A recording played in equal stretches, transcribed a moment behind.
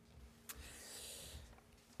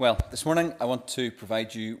Well, this morning I want to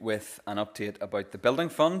provide you with an update about the Building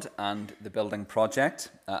Fund and the building project.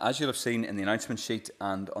 As you'll have seen in the announcement sheet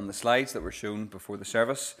and on the slides that were shown before the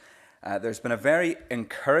service, there's been a very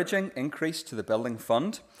encouraging increase to the Building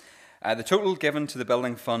Fund. The total given to the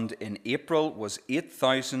Building Fund in April was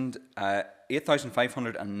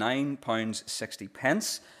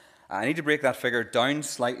 £8,509.60. I need to break that figure down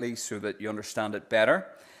slightly so that you understand it better.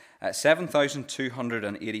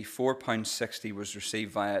 £7,284.60 was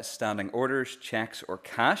received via standing orders, cheques or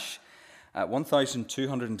cash.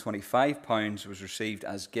 £1,225 was received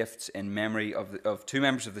as gifts in memory of two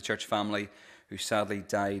members of the church family who sadly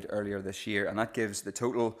died earlier this year, and that gives the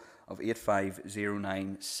total of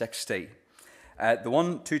 £8,509.60. The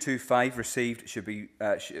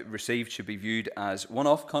 £1,225 received should be viewed as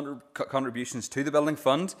one-off contributions to the Building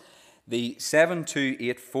Fund. The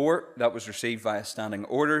 £7,284 that was received via standing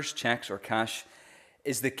orders, cheques or cash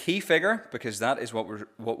is the key figure because that is what was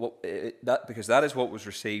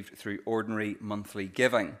received through ordinary monthly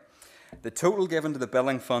giving. The total given to the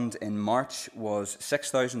Building Fund in March was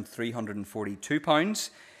 £6,342.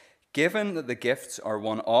 Given that the gifts are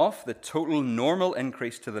one-off, the total normal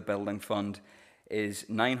increase to the Building Fund is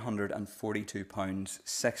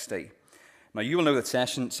 £942.60. Now, you will know that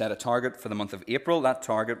Session set a target for the month of April. That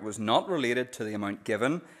target was not related to the amount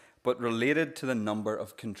given, but related to the number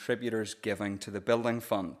of contributors giving to the Building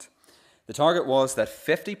Fund. The target was that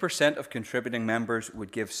 50% of contributing members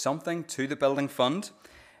would give something to the Building Fund.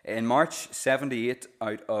 In March, 78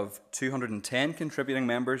 out of 210 contributing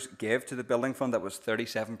members gave to the Building Fund. That was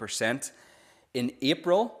 37%. In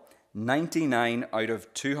April, 99 out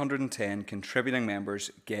of 210 contributing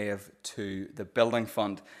members gave to the Building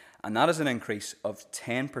Fund. And that is an increase of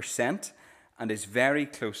 10% and is very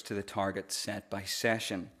close to the target set by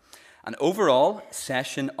Session. And overall,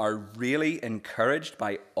 Session are really encouraged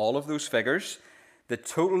by all of those figures. The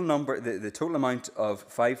total amount of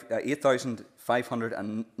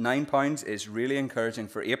 £8,509 is really encouraging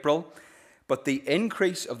for April, but the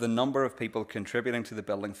increase of the number of people contributing to the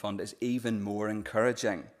Building Fund is even more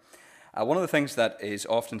encouraging. One of the things that is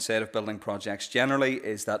often said of building projects generally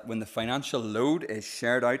is that when the financial load is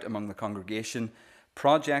shared out among the congregation,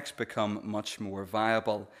 projects become much more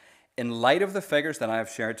viable. In light of the figures that I have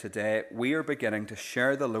shared today, we are beginning to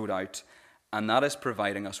share the load out, and that is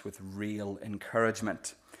providing us with real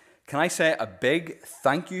encouragement. Can I say a big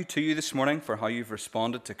thank you to you this morning for how you've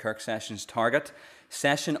responded to Kirk Session's target?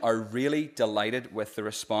 Session are really delighted with the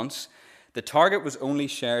response. The target was only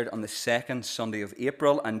shared on the second Sunday of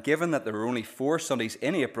April, and given that there were only 4 Sundays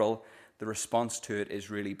in April, the response to it is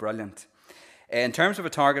really brilliant. In terms of a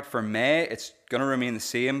target for May, it's going to remain the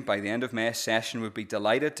same. By the end of May, Session would be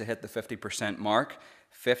delighted to hit the 50% mark,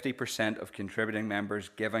 50% of contributing members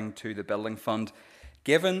giving to the Building Fund.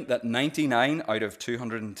 Given that 99 out of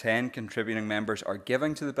 210 contributing members are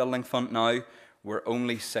giving to the Building Fund now, we're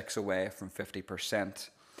only 6 away from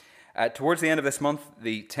 50%. Towards the end of this month,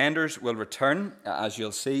 the tenders will return. As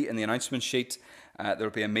you'll see in the announcement sheet, there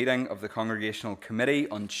will be a meeting of the Congregational Committee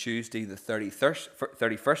on Tuesday the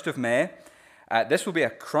 31st of May. This will be a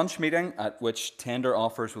crunch meeting at which tender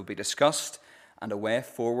offers will be discussed and a way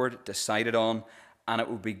forward decided on, and it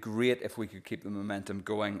would be great if we could keep the momentum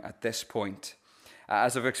going at this point.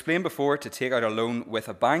 As I've explained before, to take out a loan with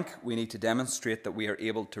a bank, we need to demonstrate that we are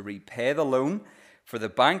able to repay the loan. For the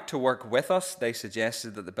bank to work with us, they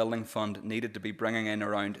suggested that the Building Fund needed to be bringing in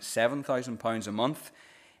around £7,000 a month.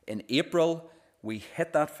 In April, we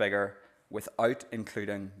hit that figure without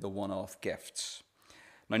including the one-off gifts.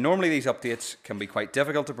 Now, normally these updates can be quite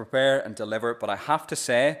difficult to prepare and deliver, but I have to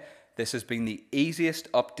say this has been the easiest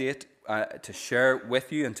update to share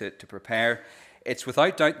with you and to prepare. It's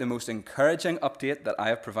without doubt the most encouraging update that I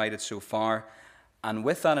have provided so far. And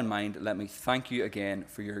with that in mind, let me thank you again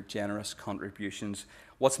for your generous contributions.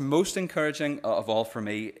 What's most encouraging of all for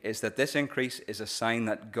me is that this increase is a sign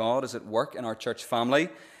that God is at work in our church family.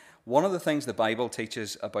 One of the things the Bible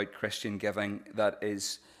teaches about Christian giving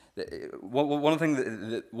one of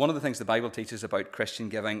the things the Bible teaches about Christian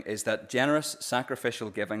giving is that generous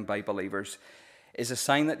sacrificial giving by believers is a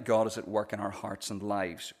sign that God is at work in our hearts and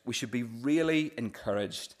lives. We should be really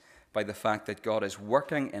encouraged by the fact that God is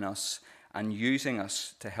working in us and using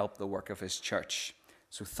us to help the work of his church.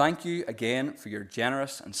 So thank you again for your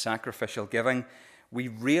generous and sacrificial giving. We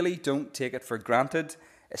really don't take it for granted,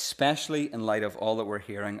 especially in light of all that we're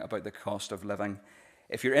hearing about the cost of living.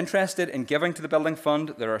 If you're interested in giving to the Building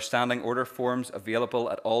Fund, there are standing order forms available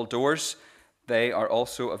at all doors. They are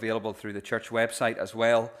also available through the church website as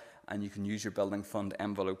well, and you can use your Building Fund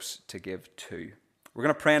envelopes to give too. We're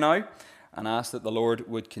going to pray now and ask that the Lord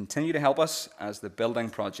would continue to help us as the building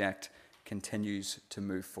project continues to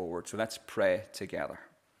move forward. So let's pray together.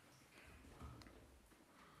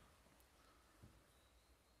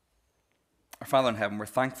 Our Father in heaven, we're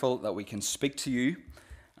thankful that we can speak to you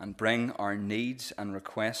and bring our needs and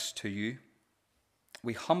requests to you.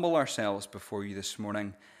 We humble ourselves before you this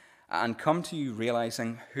morning and come to you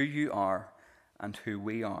realizing who you are and who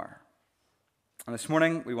we are. And this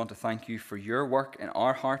morning we want to thank you for your work in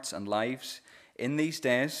our hearts and lives in these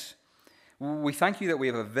days. We thank you that we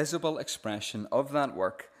have a visible expression of that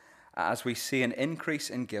work as we see an increase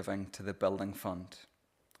in giving to the building fund.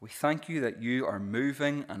 We thank you that you are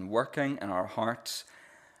moving and working in our hearts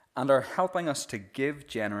and are helping us to give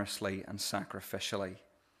generously and sacrificially.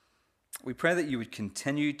 We pray that you would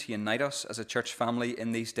continue to unite us as a church family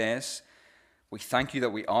in these days. We thank you that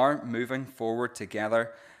we are moving forward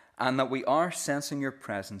together and that we are sensing your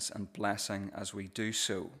presence and blessing as we do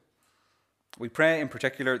so. We pray in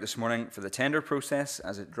particular this morning for the tender process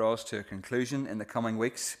as it draws to a conclusion in the coming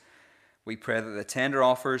weeks. We pray that the tender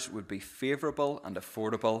offers would be favourable and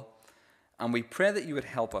affordable, and we pray that you would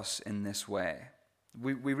help us in this way.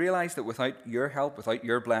 We realise that without your help, without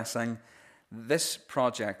your blessing, this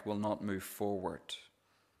project will not move forward.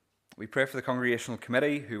 We pray for the Congregational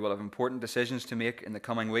Committee, who will have important decisions to make in the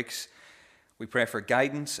coming weeks. We pray for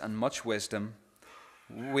guidance and much wisdom.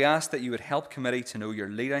 We ask that you would help committee to know your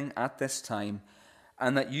leading at this time,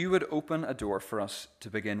 and that you would open a door for us to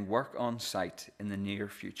begin work on site in the near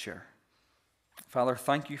future. Father,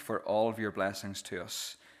 thank you for all of your blessings to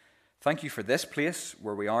us. Thank you for this place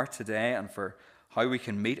where we are today and for how we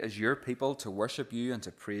can meet as your people to worship you and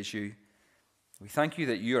to praise you. We thank you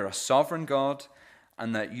that you are a sovereign God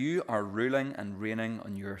and that you are ruling and reigning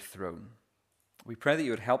on your throne. We pray that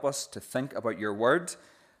you would help us to think about your word.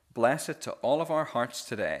 Bless it to all of our hearts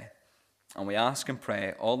today. And we ask and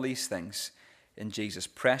pray all these things in Jesus'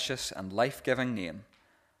 precious and life-giving name.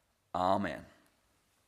 Amen.